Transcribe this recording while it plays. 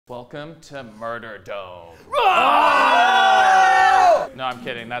Welcome to Murder Dome. No, I'm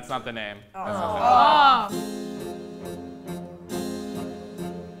kidding. That's not the name. That's not the name.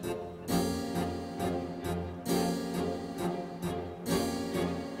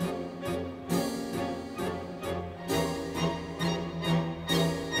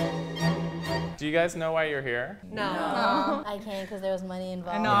 Do you guys know why you're here? No. I can't because there was money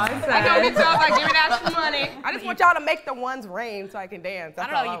involved. I know, I know, me too. I was like, give me that money. I just want y'all to make the ones rain so I can dance. I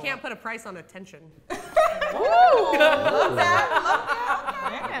don't know, you can't put a price on attention. Ooh, love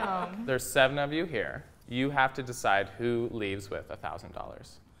that. Damn. There's 7 of you here. You have to decide who leaves with $1,000.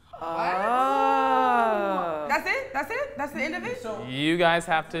 Oh. That's it? That's it? That's the end of it? You guys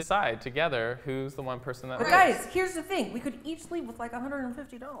have to decide together who's the one person that But leaves. guys, here's the thing. We could each leave with like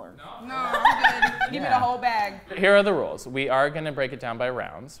 $150. No, I'm good. Give me the whole bag. Here are the rules. We are going to break it down by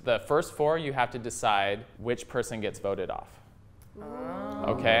rounds. The first 4, you have to decide which person gets voted off.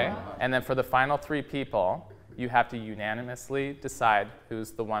 Okay? And then for the final 3 people, you have to unanimously decide who's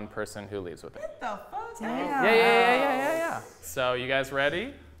the one person who leaves with it. What the fuck? Yeah. So you guys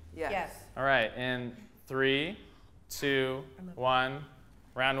ready? Yes. All right, in 3, 2, 1,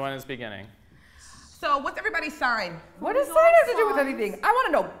 round 1 is beginning. So what's everybody's sign? What does sign have to do with anything? I want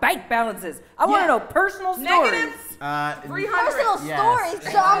to know bank balances. I want to know personal stories. Negatives? 300. Personal stories.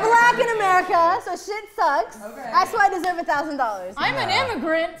 So I'm black in America, so shit sucks. That's why I deserve $1,000. I'm an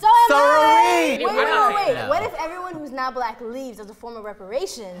immigrant. So am So I. are we. Wait. No. What if everyone who's not black leaves as a form of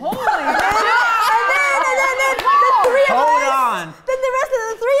reparation? Holy and then the 3 of Hold us. on. Then the rest of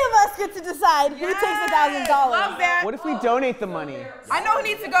the 3 of us get to decide who takes $1,000. Love that. What if we donate the money? I know who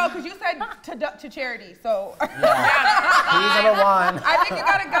needs to go because you said to charity, so. He's number 1. I think you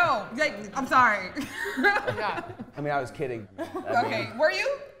gotta go. Like, I'm sorry. I mean, I was kidding. Okay, were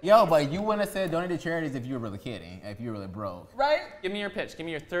you? Yo, but you wouldn't have said donate to charities if you were really kidding, if you were really broke. Right? Give me your pitch. Give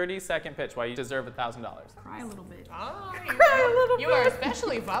me your 30-second pitch why you deserve $1,000. Cry a little bit. You You are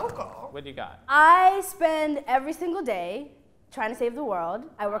especially vocal. What do you got? I spend every single day trying to save the world.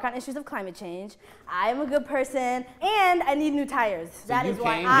 I work on issues of climate change. I'm a good person, and I need new tires. That is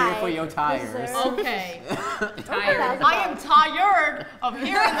why came I here for your tires. deserve Okay. $1,000. I am tired of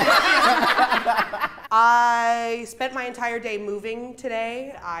hearing this. I spent my entire day moving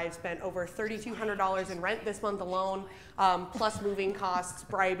today. I spent over $3,200 in rent this month alone, plus moving costs,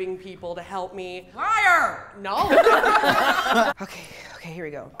 bribing people to help me. Liar! No. Okay, here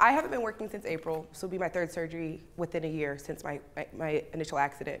we go. I haven't been working since April. This will be my 3rd surgery within a year since my initial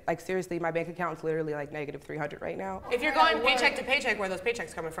accident. Like seriously, my bank account's literally like -300 right now. If you're going paycheck to paycheck, where are those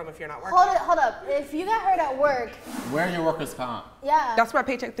paychecks coming from if you're not working? Hold up. If you got hurt at work, Where's your workers' comp? yeah. That's my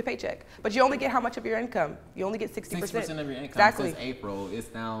paycheck to paycheck. But you only get how much of your income? You only get 60%. 60% of your income Exactly. since April.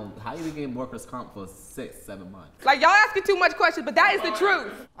 It's now, how you get workers' comp for 6-7 months? Like y'all asking too much questions, but that is the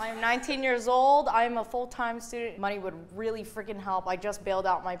truth. I'm 19 years old. I'm a full-time student. Money would really freaking help. I just bailed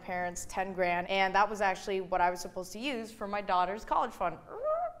out my parents 10 grand, and that was actually what I was supposed to use for my daughter's college fund.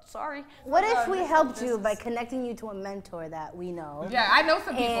 Sorry. What if we helped you by connecting you to a mentor that we know? Yeah, I know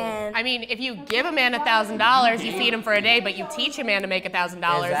some people. And I mean, if you give a man $1,000, you feed him for a day, but you teach a man to make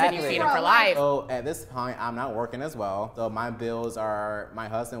 $1,000 and you feed him for life. So at this point, I'm not working as well. So my bills are, my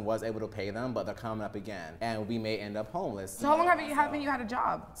husband was able to pay them, but they're coming up again. And we may end up homeless. So how long haven't you had a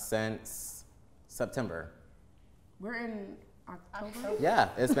job? Since September. We're in October. Yeah,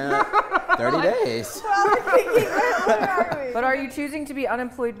 it's been 30 days. But are you choosing to be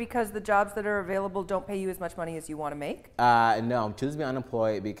unemployed because the jobs that are available don't pay you as much money as you want to make? No, I'm choosing to be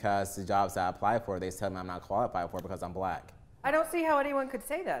unemployed because the jobs that I apply for, they tell me I'm not qualified for because I'm black. I don't see how anyone could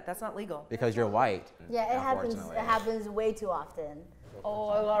say that. That's not legal. Because you're white. yeah, it happens. unfortunately. It happens way too often. Oh,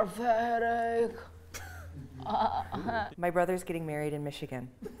 I got a fat headache. My brother's getting married in Michigan.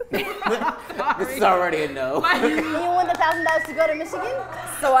 This is already a no. And you want the $1,000 to go to Michigan?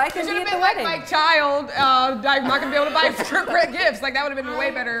 So I can Should be have at been the like wedding. my child, like not gonna be able to buy great gifts. Like that would have been way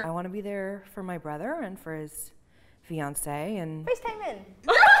better. I want to be there for my brother and for his fiance and FaceTime in.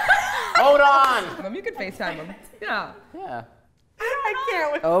 Hold on. You could FaceTime him. Yeah. Yeah. I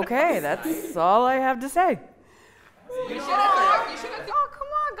can't. okay, that's all I have to say. You should have. Oh,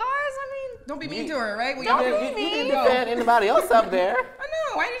 come on, guys. I mean, Don't be mean to her, right? Well, Don't you be mean. You didn't defend anybody else up there. I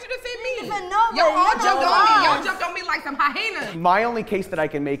know. Why did you defend me? defend nobody. Y'all all Nobody. jumped on me. Y'all jumped on me like some hyenas. My only case that I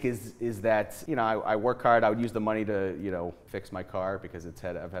can make is that, you know, I work hard. I would use the money to, you know, fix my car because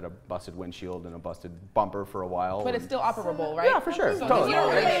I've had a busted windshield and a busted bumper for a while. But it's still operable, right? Yeah, for sure. Totally. I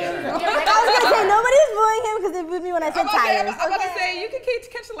was gonna say nobody's booing him because they booed me when I said tires. I'm about to say you can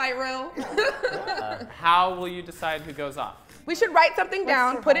catch the light rail. How will you decide who goes off? We should write something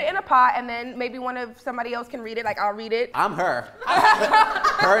down, put it in a pot, and then maybe somebody else can read it. Like I'll read it. I'm her.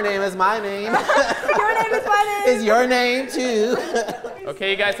 Her name is my name. Your name is my name. Is your name too?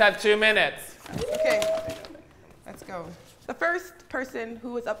 Okay, you guys have 2 minutes. Okay, let's go. The first person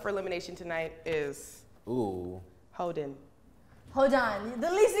who is up for elimination tonight is Holden. Hold on.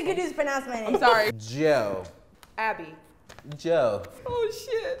 The least you could do is pronounce my name. I'm sorry. Joe. Abby. Joe. Oh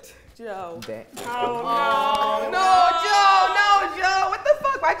shit. Joe. Dang. Oh no, Joe. What the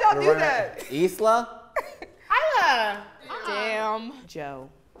fuck? Why'd y'all do that? Isla. Isla. Damn. Joe.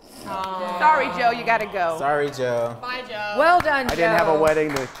 Sorry, Joe. You gotta go. Sorry, Joe. Bye, Joe. Well done, Joe. I didn't have a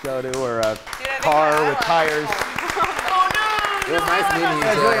wedding to go to or a car with tires. It was nice meeting you,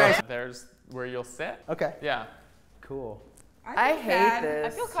 Joe. There's where you'll sit. Okay. Yeah. Cool. I hate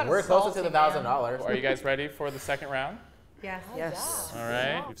this. I feel kind of We're closer to the $1,000. Are you guys ready for the second round? Yes. Yes. All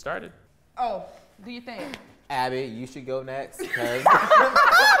right, you've started. Oh, do you think? Abby, you should go next because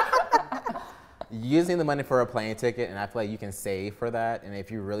using the money for a plane ticket, and I feel like you can save for that. And if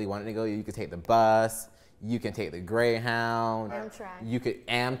you really wanted to go, you could take the bus, you can take the Greyhound, you could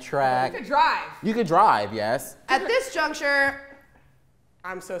Amtrak. You could drive. You could drive, yes. At this juncture,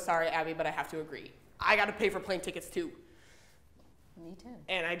 I'm so sorry, Abby, but I have to agree. I got to pay for plane tickets too. Me too.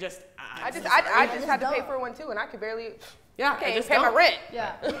 And I just had to pay for one too, and I could barely. Yeah, I just pay my rent.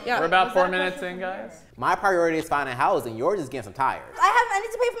 Yeah. We're about 4 minutes in, guys. My priority is finding housing. Yours is getting some tires. I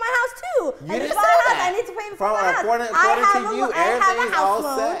need to pay for my house too. You And just if I said have, that. I need to pay for From my house. according to you, I have everything's a house all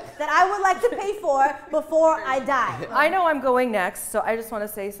loan set. that I would like to pay for before I die. I know I'm going next, so I just want to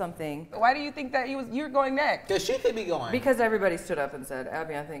say something. Why do you think that you're going next? Because she could be going. Because everybody stood up and said,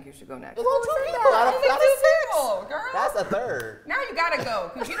 Abby, I think you should go next. There's only 2 people out of Only 2 6. people, girl. That's a third. Now you gotta go,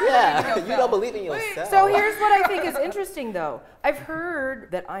 because you don't believe in Yeah, yourself. you don't believe in yourself. So here's what I think is interesting, though. I've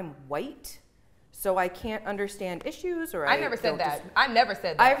heard that I'm white, so I can't understand issues, or I never said don't that. I never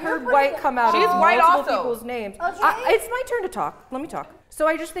said that. I've heard white come out She's of white multiple also. people's names. Okay. It's my turn to talk. Let me talk. So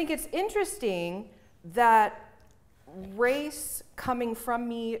I just think it's interesting that race coming from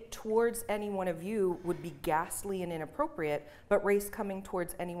me towards any one of you would be ghastly and inappropriate, but race coming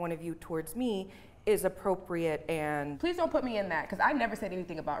towards any one of you towards me is appropriate and... Please don't put me in that, because I never said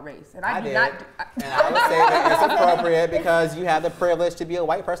anything about race, and I do did. not. And I would say that it's appropriate because you have the privilege to be a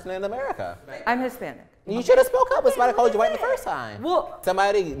white person in America. I'm Hispanic. You should have spoke up when somebody called you white the first time. Well,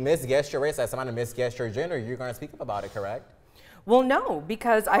 Somebody misguessed your race, like somebody misguessed your gender, you're going to speak up about it, correct? well, no,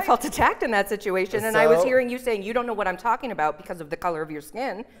 because I felt attacked in that situation, and I was So- hearing you saying you don't know what I'm talking about because of the color of your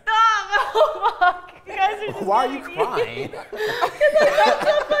skin. Why are you crying?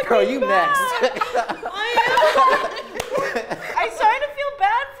 Girl, you next. I'm starting to feel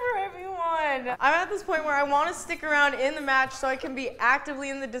bad for everyone. I'm at this point where I want to stick around in the match so I can be actively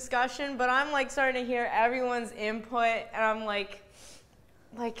in the discussion, but I'm like starting to hear everyone's input, and I'm like,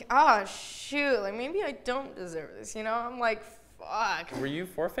 oh shoot, like maybe I don't deserve this, you know? I'm like, fuck. Were you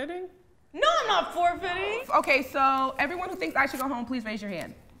forfeiting? No, I'm not forfeiting. Okay, so everyone who thinks I should go home, please raise your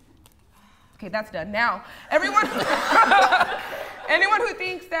hand. Okay, that's done. Now, anyone who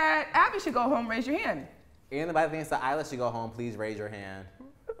thinks that Abby should go home, raise your hand. Anybody thinks that Isla should go home, please raise your hand.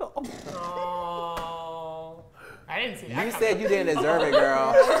 Oh. I didn't see that. You said you didn't deserve it,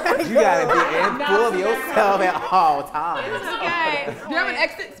 girl. You gotta be in full of yourself at all times. Okay. Do you have an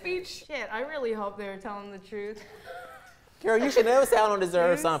exit speech? Shit, I really hope they were telling the truth. Girl, you should never say I don't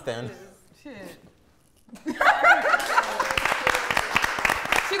deserve something. Shit.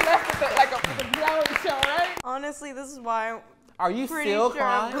 She left with like a reality show, right? Honestly, this is why I'm Are you pretty still sure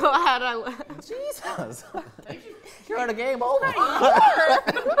I'm crying? glad I left. Jesus. You're the game over.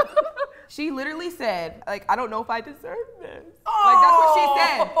 She literally said, like, I don't know if I deserve this. Like, that's what she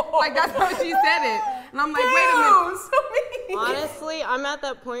said. Like, that's how she said it. And I'm like, wait a minute. Honestly, I'm at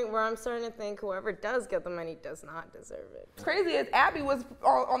that point where I'm starting to think whoever does get the money does not deserve it. What's crazy is Abby was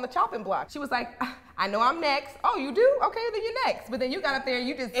on the chopping block. She was like, I know I'm next. Oh, you do? Okay, then you're next. But then you got up there and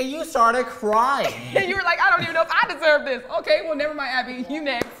you just... And you started crying. And you were like, I don't even know if I deserve this. Okay, well, never mind, Abby. You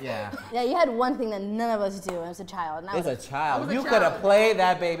next. Yeah. Yeah, you had one thing that none of us do, and it was a child. And that It's was a child. was a You child. could have played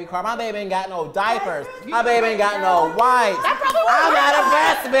that baby card. My baby ain't got no diapers. My baby ain't got no wipes. I'm out of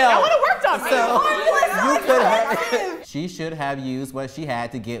breast milk. That would have worked on me. So you could have. She should have used what she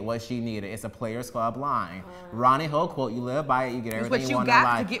had to get what she needed. It's a Players Club line. Ronnie Hill quote, you live by it, you get Use everything what you you want in got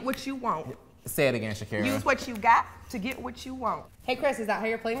life. to get what you want. Say it again, Shakira. Use what you got to get what you want. Hey, Chris, is that how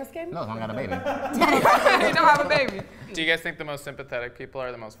you're playing this game? No, I got a baby. You don't have a baby. Do you guys think the most sympathetic people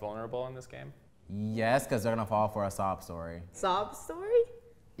are the most vulnerable in this game? Yes, because they're going to fall for a sob story. Sob story?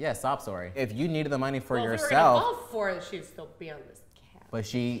 Yeah, sob story. If you needed the money for Well, yourself. if we were gonna fall for it, she'd still be on this cast. But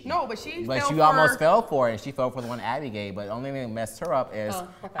she. No, but she. But fell she for, almost fell for it. She fell for the one Abby gave. But the only thing that messed her up is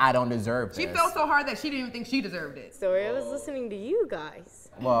I don't deserve this. She fell so hard that she didn't even think she deserved it. Sorry, I was listening to you guys.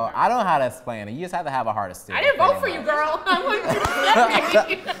 Well, I don't know how to explain it. You just have to have a heart of steel. I didn't vote for you, girl. I want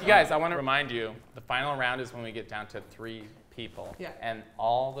you to You guys, I want to remind you, the final round is when we get down to 3 people. Yeah. And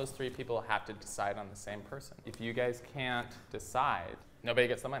all those 3 people have to decide on the same person. If you guys can't decide, nobody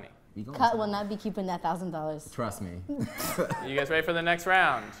gets the money. Cut will not be keeping that $1,000. Trust me. You guys ready for the next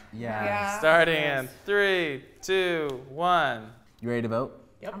round? Yeah. Starting in 3, 2, 1. You ready to vote?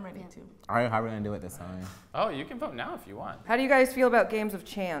 Yep. I'm ready to. All right, how are we gonna do it this time? Oh, you can vote now if you want. How do you guys feel about games of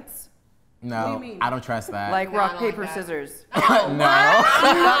chance? No, mean? I don't trust that. Like No, rock, I don't like paper, that. scissors. no.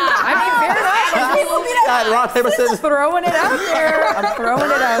 I mean, fair enough. God, rock, paper, scissors. Throwing it out there. I'm throwing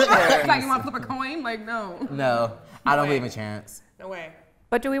it out there. It's like you want to flip a coin? Like, no. No, I don't believe in chance. No way.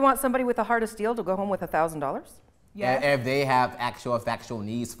 But do we want somebody with a heart of steel to go home with $1,000? Yes. If they have actual factual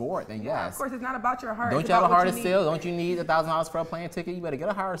needs for it, then Yeah, yes. of course, it's not about your heart. Don't it's you have a about what heart you of need. steel? Don't you need $1,000 for a plane ticket? You better get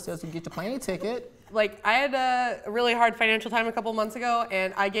a heart of steel so you get your plane ticket. Like, I had a really hard financial time a couple months ago,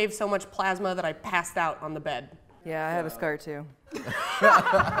 and I gave so much plasma that I passed out on the bed. Yeah, I have a scar too.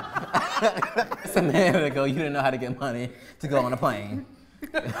 It's a minute ago, you didn't know how to get money to go on a plane.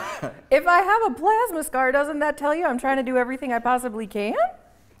 If I have a plasma scar, doesn't that tell you I'm trying to do everything I possibly can?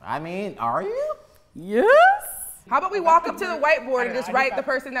 I mean, are you? Yes. How about we walk up to the whiteboard and just write the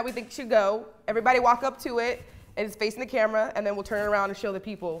person that we think should go? Everybody walk up to it, and it's facing the camera, and then we'll turn around and show the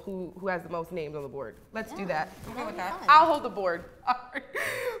people who has the most names on the board. Let's do that. Okay with that? I'll hold the board.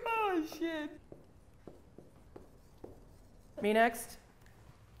 Oh, shit. Me next?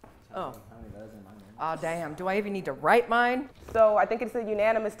 Oh. Oh, damn. Do I even need to write mine? So I think it's a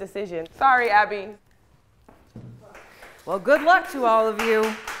unanimous decision. Sorry, Abby. Well, good luck to all of you.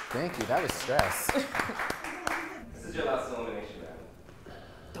 Thank you, that was stress. This is your last elimination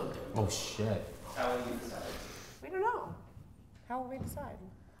round. Oh, shit. How will you decide? We don't know. How will we decide?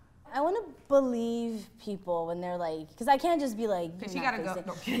 I want to believe people when they're like, because I can't just be like, Cause you're you not gotta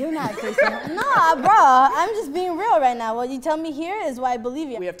go. facing- No. You're not facing. Nah, bro, I'm just being real right now. What you tell me here is why I believe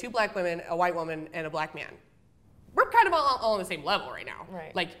you. We have 2 black women, a white woman, and a black man. We're kind of all on the same level right now.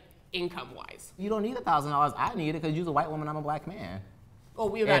 Right. Like, income-wise. You don't need $1,000. I need it because you're a white woman, I'm a black man. Well,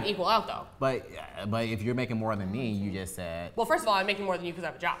 we're not And- equal out, though. But if you're making more than me, you just said. Well, first of all, I'm making more than you because I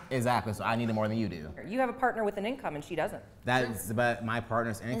have a job. Exactly, so I need it more than you do. You have a partner with an income and she doesn't. That's, but my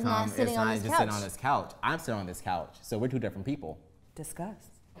partner's income not is sitting on not this just sitting couch. on this couch. I'm sitting on this couch, so we're 2 different people. Discuss.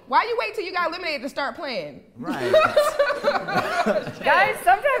 Why you wait till you got eliminated to start playing? Right. Guys,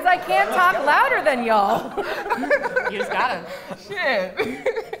 sometimes I can't talk louder than y'all. You just gotta.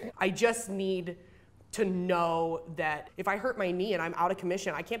 Shit. I just need to know that if I hurt my knee and I'm out of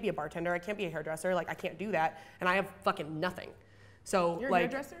commission, I can't be a bartender, I can't be a hairdresser, like I can't do that, and I have fucking nothing. So You're a like,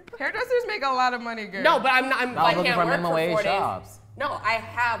 hairdresser? Hairdressers make a lot of money, girl. no, but I'm not. I was I looking can't for work minimum for wage 4 days. jobs. No, I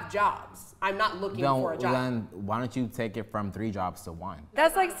have jobs. I'm not looking for a job. Then why don't you take it from 3 jobs to 1?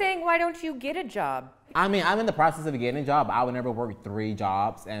 That's like saying, why don't you get a job? I mean, I'm in the process of getting a job. I would never work 3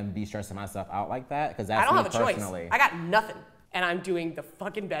 jobs and be stressing myself out like that because that's I don't me have a personally. choice. I got nothing, and I'm doing the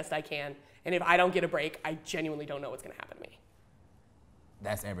fucking best I can. And if I don't get a break, I genuinely don't know what's gonna happen to me.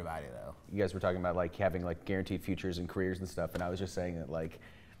 That's everybody though. You guys were talking about like having like guaranteed futures and careers and stuff, and I was just saying that like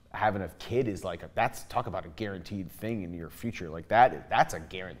having a kid is like that's talk about a guaranteed thing in your future. Like that's a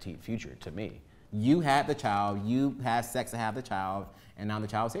guaranteed future to me. You had the child, you had sex to have the child, and now the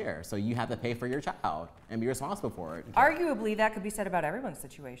child's here. So you have to pay for your child and be responsible for it. Arguably, that could be said about everyone's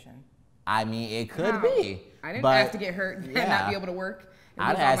situation. I mean, it could No, be. I didn't but ask to get hurt and not be able to work. and I'd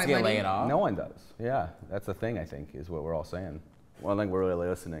lose all ask my to get money. laid off. No one does. Yeah, that's the thing. I think is what we're all saying. Well, I think we're really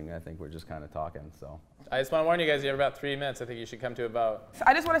listening. I think we're just kind of talking. So. I just want to warn you guys, you have about 3 minutes. I think you should come to a vote. So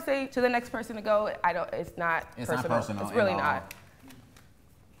I just want to say to the next person to go, it's not It's not personal. personal It's at really all. not.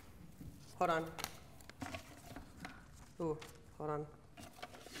 Hold on. Ooh, hold on.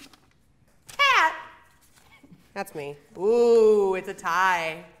 Pat! That's me. Ooh, it's a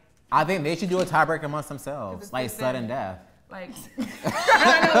tie. I think they should do a tiebreaker amongst themselves, like sudden death. Like,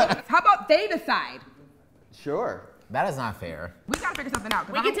 how about they decide? Sure. That is not fair. We gotta figure something out.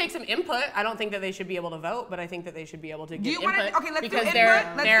 'cause We I can don't- take some input. I don't think that they should be able to vote, but I think that they should be able to give you wanna- input okay, let's do because input.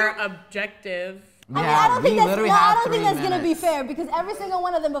 they're Let's do- objective. I mean, I don't think that's, literally well, I have don't think 3 that's gonna be minutes. fair because every single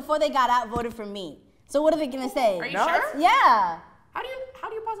one of them before they got out voted for me. So what are they gonna say? Are you sure? Yeah. How do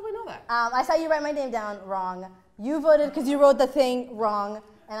you possibly know that? I saw you write my name down wrong. You voted because you wrote the thing wrong,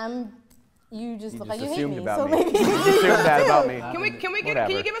 and you just look like you hate assumed me. about So me. maybe You just assumed that about me. Can you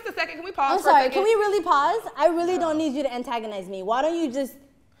Whatever. give us a second? Can we pause I'm for a sorry. second? Can we really pause? I really don't need you to antagonize me. Why don't you just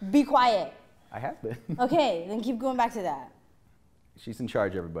be quiet? I have been. Okay, then keep going back to that. She's in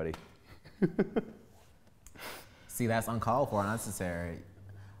charge, everybody. See, that's uncalled for, unnecessary.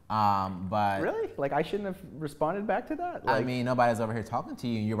 But really, like I shouldn't have responded back to that. Like, I mean, nobody's over here talking to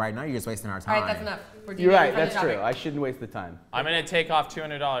you. You're right now. You're just wasting our time. All right, that's enough. You're right. That's true. I shouldn't waste the time. I'm gonna take off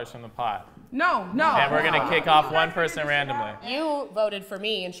 $200 from the pot. No. And we're gonna kick off one person randomly. You voted for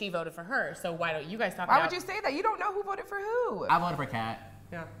me and she voted for her, so why don't you guys talk Why about would you say that? You don't know who voted for who. I voted for Kat.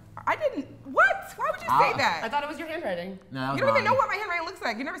 Yeah. I didn't. What? Why would you say that? I thought it was your handwriting. No, you don't even know what my handwriting looks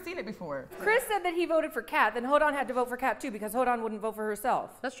like. You've never seen it before. Chris said that he voted for Kat, then Hodon had to vote for Kat too because Hodon wouldn't vote for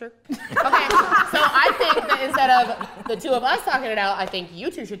herself. That's true. Okay, so I think that instead of the two of us talking it out, I think you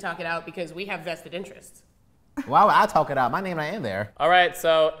two should talk it out because we have vested interests. Why would I talk it out? My name not in there. All right,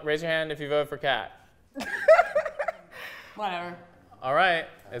 so raise your hand if you vote for Kat. Whatever. All right,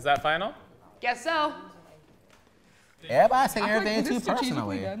 is that final? Guess so. Everybody's taking everything too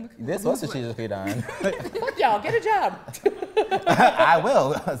personally. This was strategically done. Fuck y'all, get a job. I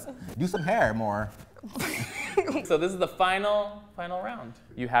will. Do some hair more. So this is the final round.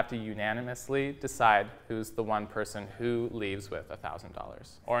 You have to unanimously decide who's the one person who leaves with $1,000,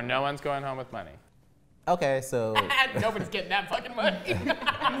 or no one's going home with money. Okay, so. Nobody's getting that fucking money.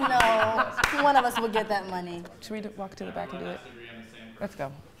 No, one of us will get that money. Should we walk to the back and do it? Let's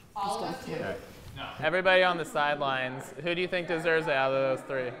go. Let's go. Everybody on the sidelines, who do you think deserves it out of those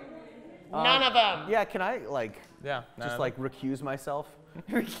three? None of them. Yeah, can I just recuse myself?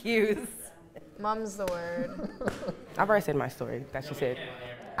 Recuse. Mum's the word. I've already said my story. That's just it.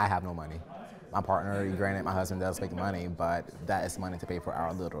 I have no money. My partner, granted, my husband does make money, but that is money to pay for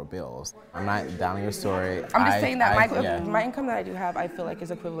our little bills. I'm not down your story. I'm just saying that my income that I do have, I feel like is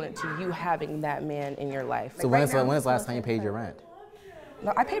equivalent to you having that man in your life. So when is the last time you paid your rent?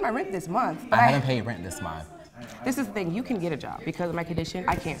 No, I paid my rent this month. I haven't paid rent this month. This is the thing, you can get a job. Because of my condition,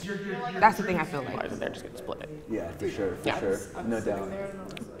 I can't. That's the thing I feel like. They're just gonna split it. Yeah, for sure, sure. No doubt.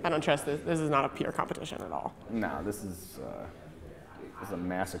 I don't trust this. This is not a pure competition at all. No, this is a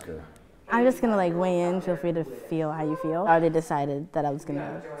massacre. I'm just gonna weigh in. Feel free to feel how you feel. I already decided that I was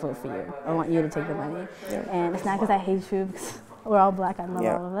gonna vote for you. I want you to take the money. And it's not because I hate you, because we're all black, I love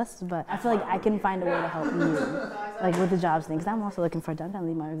all of us, but I feel like I can find a way to help you, with the jobs thing, because I'm also looking for a job. I'm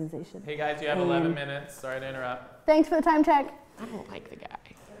leaving my organization. Hey guys, you have 11 minutes. Sorry to interrupt. Thanks for the time check. I don't like the guy.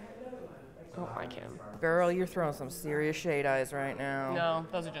 I don't like him. Girl, you're throwing some serious shade eyes right now. No,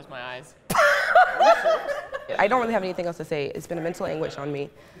 those are just my eyes. I don't really have anything else to say. It's been a mental anguish on me.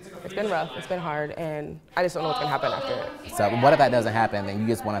 It's been rough, it's been hard, and I just don't know what's gonna happen after it. So what if that doesn't happen, then you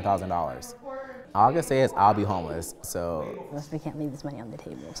just won $1,000? All I can say is I'll be homeless, so. We can't leave this money on the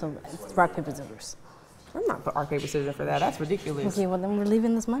table, so it's rock, paper, scissors. I'm not put rock, paper, scissors for that. That's ridiculous. Okay, well then we're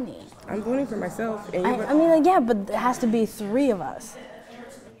leaving this money. I'm voting for myself. And I mean, yeah, but it has to be 3 of us.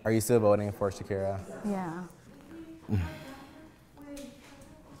 Are you still voting for Shakira? Yeah.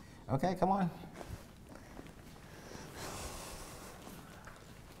 Okay, come on.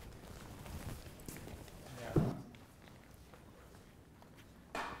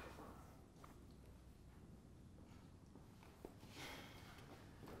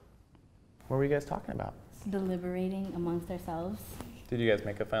 What were you guys talking about? Deliberating amongst ourselves. Did you guys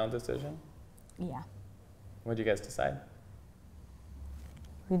make a final decision? Yeah. What did you guys decide?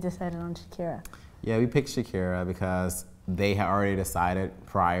 We decided on Shakira. Yeah, we picked Shakira because they had already decided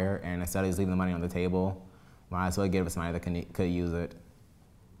prior, and instead of just leaving the money on the table, might as well give it to somebody that could use it.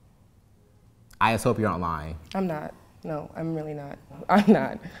 I just hope you're not lying. I'm not. No, I'm really not. I'm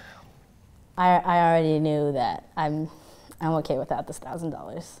not. I already knew that I'm okay without this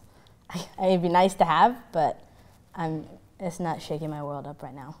 $1,000. It'd be nice to have, but it's not shaking my world up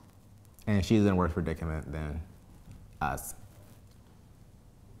right now. And she's in a worse predicament than us.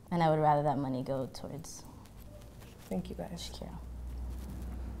 And I would rather that money go towards. Thank you guys. Shakira.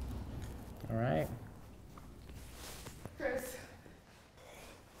 All right. Chris.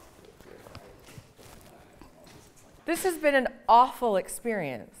 This has been an awful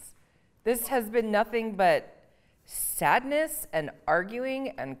experience. This has been nothing but sadness and arguing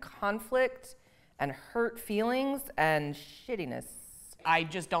and conflict and hurt feelings and shittiness. I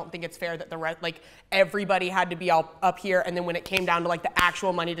just don't think it's fair that the rest, everybody had to be all up here, and then when it came down to the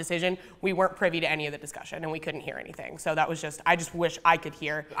actual money decision, we weren't privy to any of the discussion and we couldn't hear anything. So that was just, I just wish I could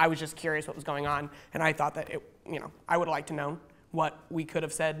hear. I was just curious what was going on, and I thought that I would have liked to know what we could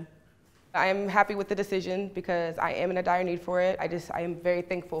have said. I am happy with the decision because I am in a dire need for it. I am very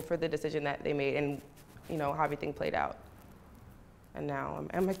thankful for the decision that they made and how everything played out. And now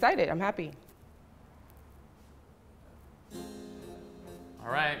I'm excited, I'm happy.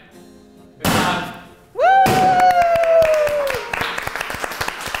 All right. Good job. Woo!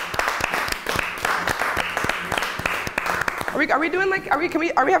 Are we Are we doing like, are we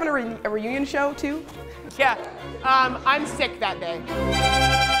having a reunion show too? Yeah, I'm sick that day.